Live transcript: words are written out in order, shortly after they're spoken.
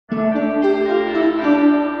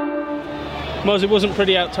Moz, it wasn't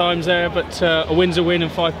pretty out times there, but a win's a win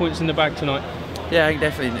and 5 points in the bag tonight. Yeah, I think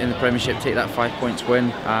definitely in the Premiership, take that 5 points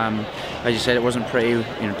win. As you said, it wasn't pretty.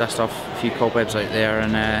 You know, dust off a few cobwebs out there,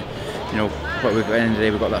 and you know, what we've got at the end of the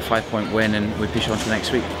day, we've got that 5 point win, and we push on to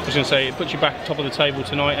next week. I was going to say, it puts you back top of the table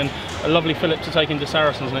tonight, and a lovely fillip to take into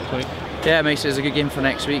Saracens next week. Yeah, it makes it a good game for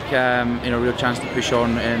next week. You know, real chance to push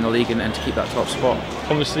on in the league and to keep that top spot.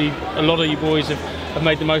 Obviously, a lot of you boys have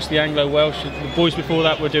made the most of the Anglo-Welsh. The boys before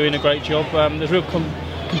that were doing a great job. There's real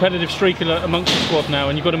competitive streak amongst the squad now,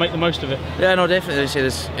 and you've got to make the most of it. Yeah, no, definitely. I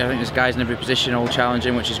think there's guys in every position, all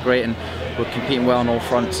challenging, which is great, and we're competing well on all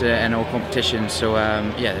fronts in all competitions. So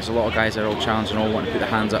yeah, there's a lot of guys that are all challenging, all wanting to put their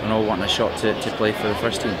hands up and all wanting a shot to play for the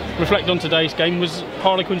first team. Reflect on today's game. Was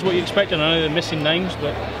Harlequins what you expected? I know they're missing names,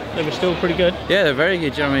 but they were still pretty good. Yeah, they're very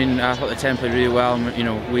good. You know, I mean, I thought the 10 played really well. And, you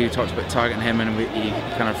know, we talked about targeting him, and he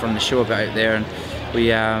kind of run the show a bit out there. And we,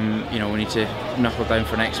 you know, we need to knuckle down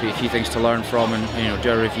for next week. A few things to learn from, and you know,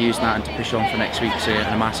 do our reviews and that, and to push on for next week in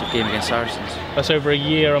a massive game against Saracens. That's over a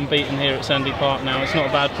year unbeaten here at Sandy Park now. It's not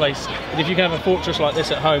a bad place, but if you can have a fortress like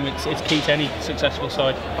this at home, it's key to any successful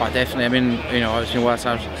side. Oh, definitely. I mean, you know, it's been a while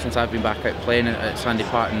since I've been back out playing at Sandy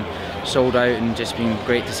Park, and sold out, and just been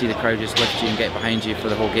great to see the crowd just lift you and get behind you for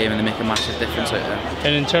the whole game, and they make a massive difference out there.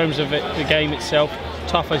 And in terms of it, the game itself,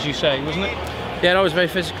 tough as you say, wasn't it? Yeah, no, it was very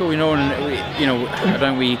physical, you know, and we, you know,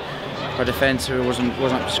 our defence wasn't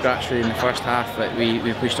up to scratch really in the first half, but we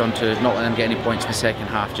pushed on to not let them get any points in the second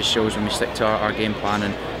half. Just shows when we stick to our game plan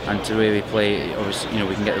and to the way we play, obviously, you know,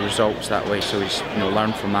 we can get the results that way. So we just, you know,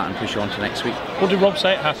 learn from that and push on to next week. What did Rob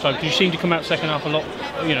say at half time? Because you seem to come out second half a lot,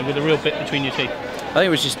 you know, with a real bit between your teeth. I think it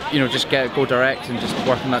was just, you know, go direct and just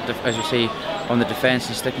work on that, as you say, on the defence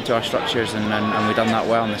and sticking to our structures, and we done that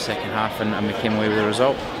well in the second half, and we came away with the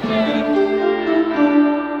result.